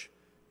church,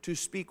 to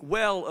speak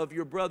well of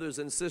your brothers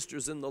and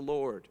sisters in the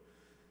Lord.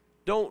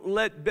 Don't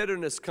let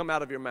bitterness come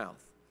out of your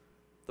mouth.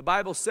 The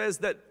Bible says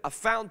that a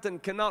fountain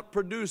cannot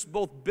produce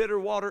both bitter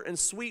water and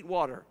sweet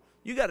water.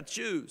 You got to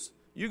choose.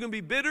 You're going to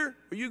be bitter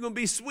or you're going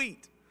to be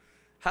sweet.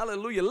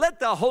 Hallelujah. Let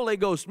the Holy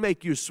Ghost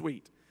make you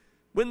sweet.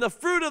 When the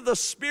fruit of the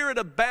Spirit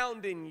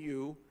abound in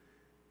you,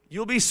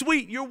 you'll be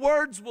sweet. Your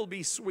words will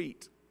be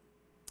sweet.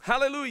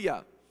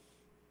 Hallelujah.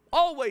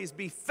 Always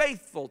be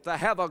faithful to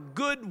have a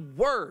good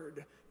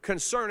word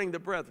concerning the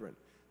brethren.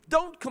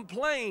 Don't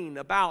complain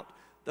about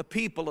the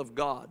people of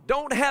God.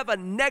 Don't have a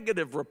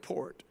negative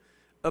report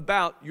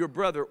about your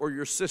brother or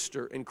your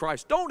sister in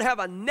Christ. Don't have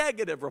a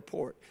negative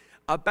report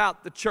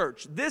about the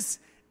church. This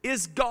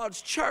is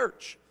God's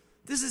church.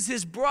 This is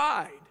His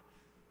bride.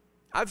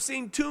 I've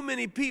seen too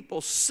many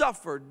people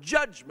suffer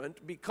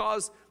judgment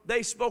because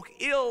they spoke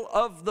ill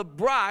of the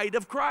bride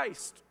of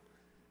Christ.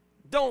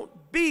 Don't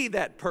be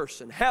that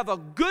person. Have a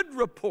good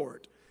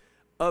report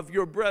of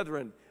your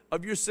brethren,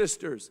 of your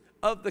sisters,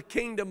 of the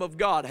kingdom of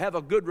God. Have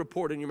a good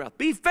report in your mouth.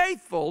 Be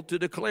faithful to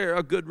declare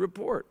a good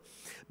report.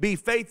 Be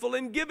faithful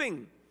in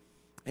giving.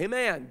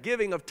 Amen.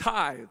 Giving of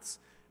tithes,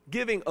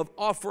 giving of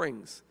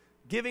offerings,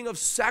 giving of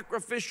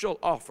sacrificial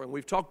offering.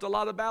 We've talked a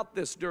lot about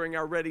this during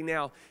our Ready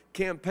Now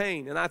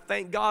campaign. And I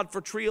thank God for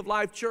Tree of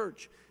Life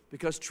Church,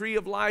 because Tree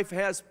of Life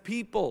has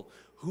people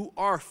who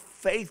are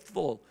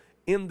faithful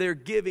in their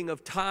giving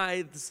of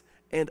tithes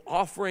and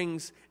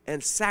offerings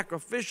and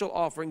sacrificial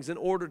offerings in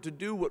order to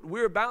do what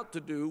we're about to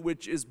do,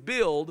 which is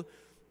build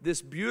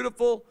this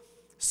beautiful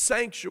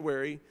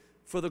sanctuary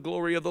for the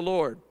glory of the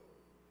Lord.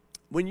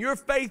 When you're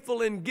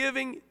faithful in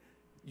giving,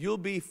 you'll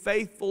be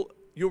faithful,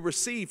 you'll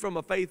receive from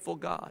a faithful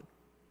God.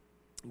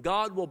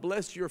 God will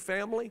bless your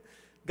family.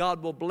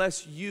 God will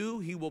bless you.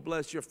 He will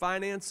bless your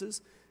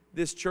finances.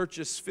 This church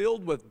is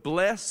filled with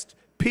blessed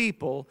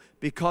people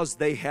because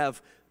they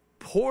have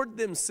poured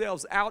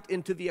themselves out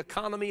into the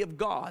economy of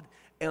God,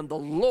 and the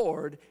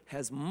Lord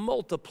has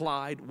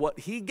multiplied what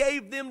He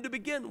gave them to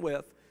begin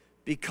with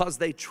because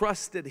they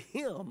trusted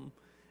Him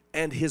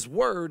and His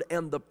Word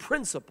and the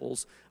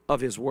principles of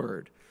His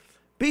Word.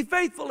 Be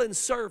faithful in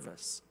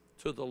service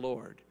to the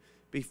Lord.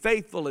 Be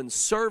faithful in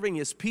serving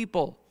His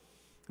people.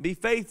 Be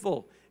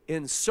faithful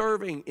in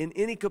serving in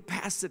any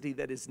capacity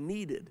that is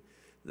needed.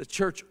 The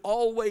church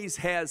always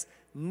has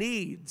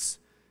needs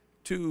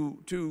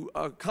to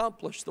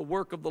accomplish the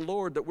work of the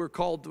Lord that we're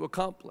called to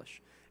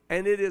accomplish.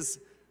 And it is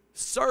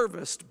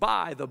serviced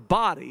by the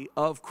body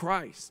of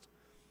Christ.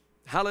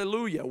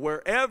 Hallelujah.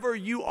 Wherever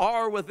you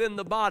are within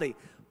the body,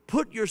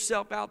 put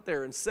yourself out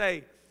there and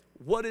say,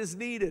 what is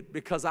needed?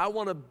 Because I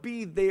want to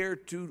be there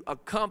to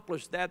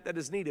accomplish that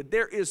is needed.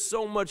 There is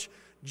so much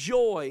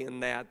joy in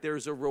that.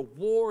 There's a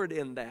reward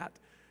in that.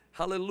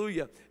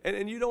 Hallelujah.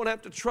 And you don't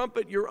have to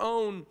trumpet your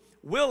own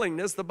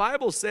willingness. The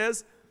Bible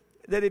says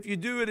that if you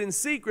do it in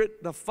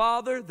secret, the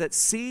Father that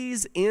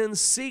sees in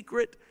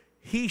secret,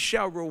 He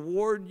shall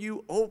reward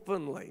you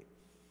openly.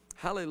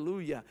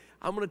 Hallelujah.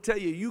 I'm going to tell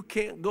you, you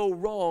can't go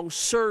wrong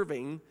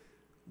serving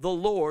the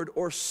Lord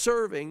or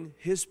serving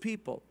His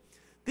people.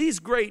 These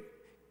great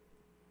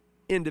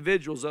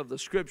individuals of the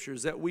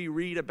Scriptures that we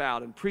read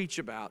about and preach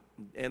about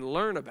and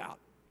learn about,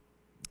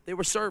 they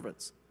were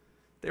servants.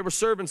 They were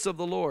servants of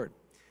the Lord.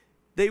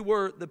 They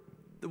were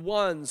the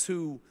ones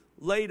who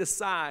laid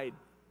aside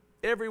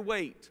every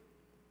weight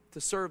to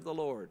serve the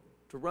Lord,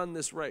 to run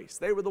this race.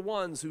 They were the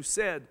ones who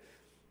said,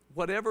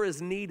 whatever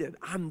is needed,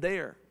 I'm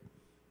there.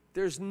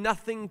 There's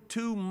nothing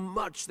too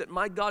much that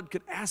my God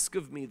could ask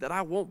of me that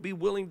I won't be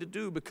willing to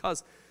do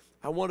because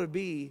I want to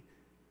be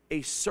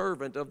a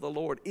servant of the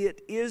Lord.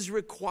 It is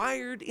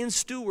required in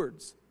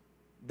stewards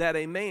that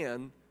a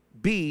man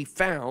be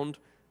found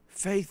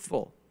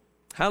faithful.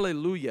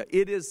 Hallelujah.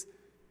 It is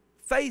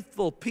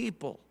faithful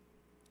people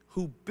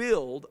who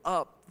build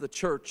up the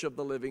church of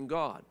the living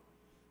God.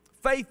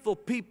 Faithful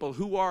people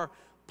who are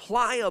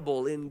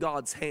pliable in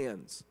God's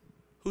hands,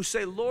 who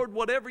say, Lord,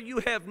 whatever you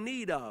have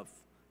need of,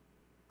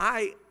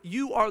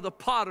 You are the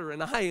potter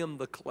and I am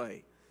the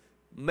clay.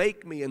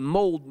 Make me and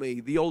mold me.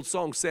 The old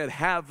song said,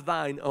 have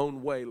thine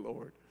own way,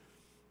 Lord.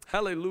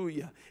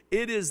 Hallelujah.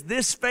 It is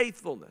this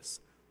faithfulness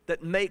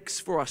that makes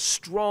for a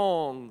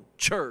strong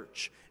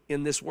church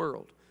in this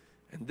world.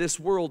 And this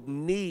world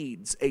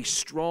needs a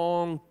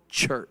strong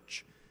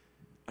church.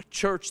 A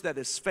church that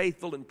is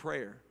faithful in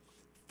prayer,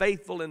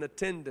 faithful in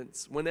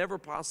attendance whenever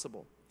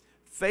possible,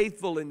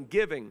 faithful in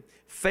giving,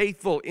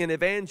 faithful in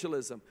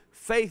evangelism,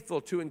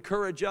 faithful to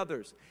encourage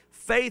others,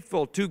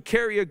 faithful to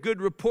carry a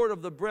good report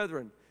of the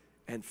brethren,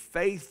 and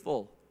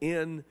faithful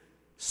in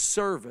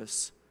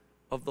service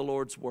of the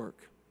Lord's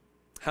work.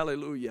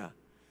 Hallelujah.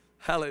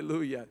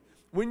 Hallelujah.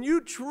 When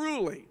you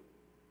truly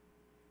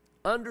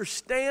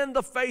understand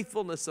the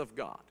faithfulness of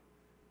God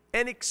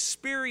and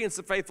experience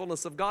the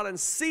faithfulness of God and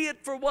see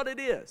it for what it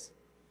is.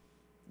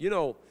 You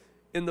know,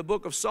 in the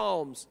book of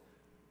Psalms,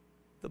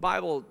 the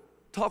Bible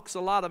talks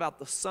a lot about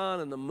the sun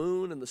and the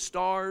moon and the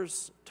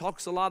stars,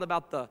 talks a lot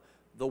about the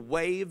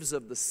waves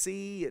of the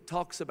sea, it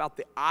talks about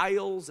the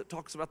isles, it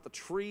talks about the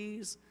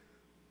trees.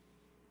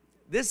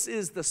 This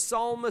is the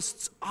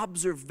psalmist's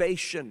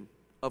observation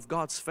of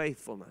God's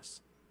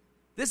faithfulness.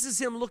 This is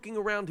him looking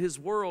around his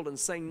world and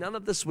saying none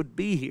of this would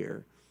be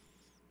here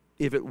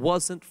if it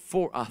wasn't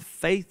for a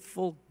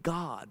faithful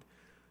God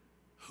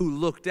who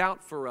looked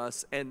out for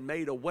us and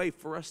made a way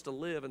for us to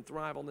live and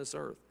thrive on this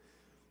earth.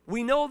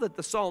 We know that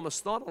the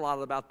psalmist thought a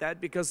lot about that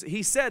because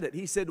he said it.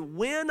 He said,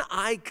 when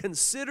I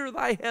consider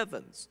thy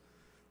heavens,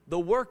 the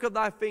work of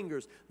thy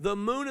fingers, the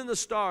moon and the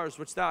stars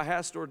which thou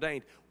hast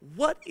ordained,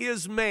 what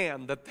is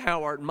man that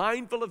thou art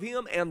mindful of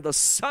him, and the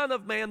son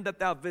of man that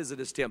thou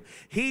visitest him?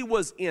 He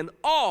was in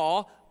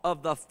awe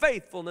of the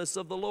faithfulness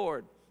of the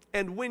Lord.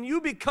 And when you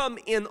become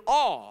in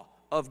awe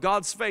of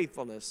God's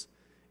faithfulness,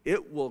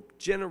 it will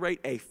generate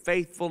a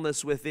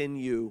faithfulness within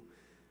you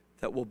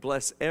that will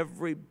bless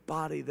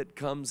everybody that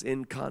comes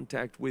in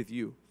contact with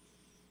you.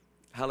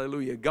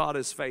 Hallelujah. God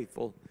is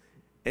faithful,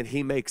 and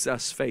He makes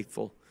us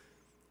faithful.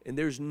 And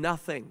there's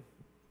nothing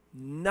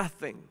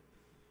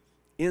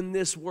in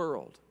this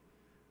world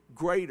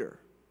greater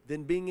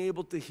than being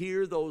able to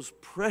hear those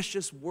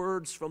precious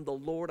words from the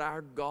Lord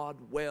our God.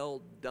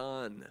 Well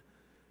done,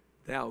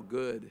 thou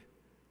good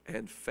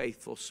and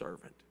faithful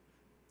servant.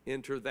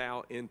 Enter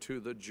thou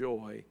into the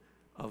joy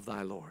of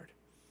thy Lord.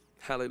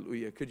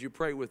 Hallelujah. Could you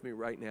pray with me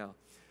right now?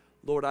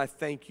 Lord, I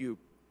thank you.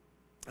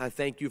 I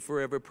thank you for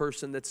every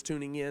person that's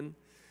tuning in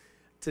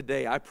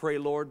today. I pray,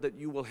 Lord, that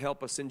you will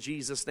help us in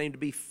Jesus' name to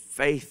be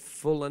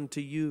faithful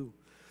unto you.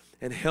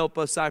 And help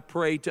us, I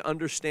pray, to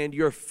understand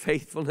your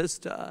faithfulness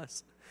to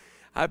us.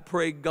 I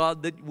pray,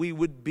 God, that we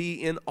would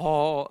be in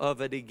awe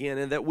of it again,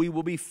 and that we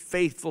will be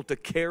faithful to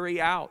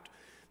carry out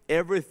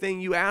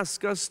everything you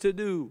ask us to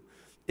do,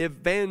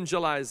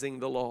 evangelizing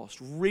the lost,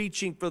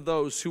 reaching for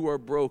those who are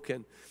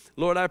broken.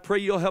 Lord, I pray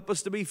you'll help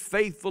us to be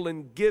faithful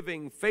in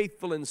giving,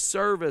 faithful in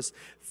service,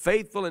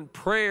 faithful in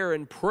prayer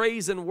and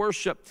praise and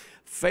worship,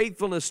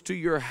 faithfulness to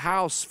your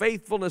house,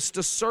 faithfulness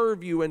to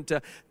serve you and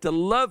to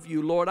love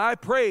you. Lord, I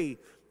pray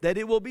that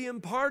it will be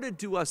imparted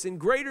to us in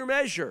greater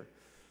measure.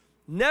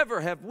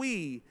 Never have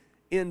we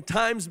in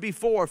times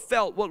before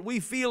felt what we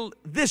feel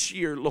this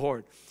year,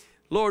 Lord.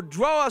 Lord,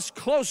 draw us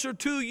closer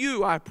to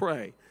you, I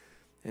pray.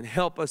 And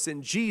help us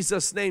in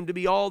Jesus' name to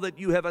be all that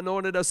you have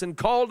anointed us and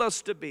called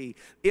us to be.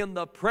 In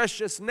the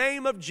precious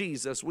name of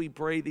Jesus, we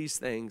pray these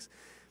things.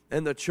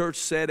 And the church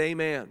said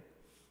amen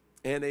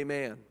and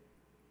amen.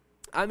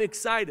 I'm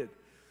excited.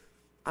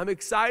 I'm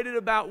excited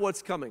about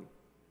what's coming.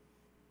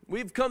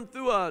 We've come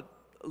through a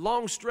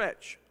long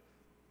stretch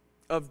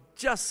of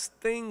just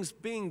things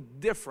being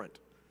different.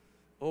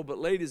 Oh, but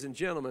ladies and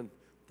gentlemen,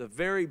 the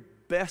very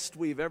best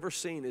we've ever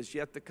seen is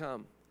yet to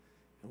come.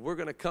 And we're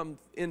going to come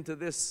into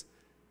this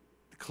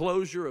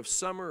closure of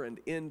summer and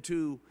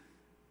into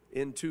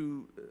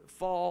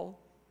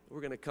fall.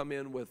 We're going to come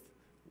in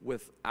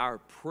with our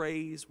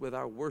praise, with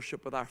our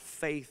worship, with our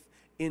faith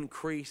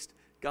increased.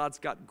 God's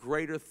got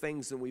greater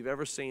things than we've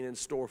ever seen in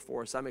store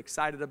for us. I'm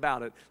excited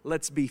about it.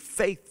 Let's be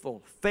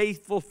faithful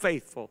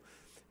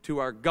to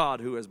our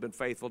God who has been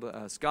faithful to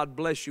us. God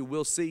bless you.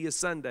 We'll see you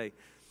Sunday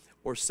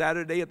or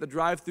Saturday at the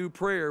drive-through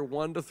prayer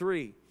 1 to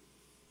 3.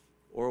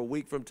 Or a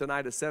week from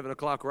tonight at 7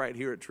 o'clock right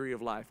here at Tree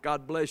of Life.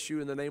 God bless you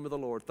in the name of the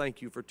Lord.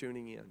 Thank you for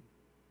tuning in.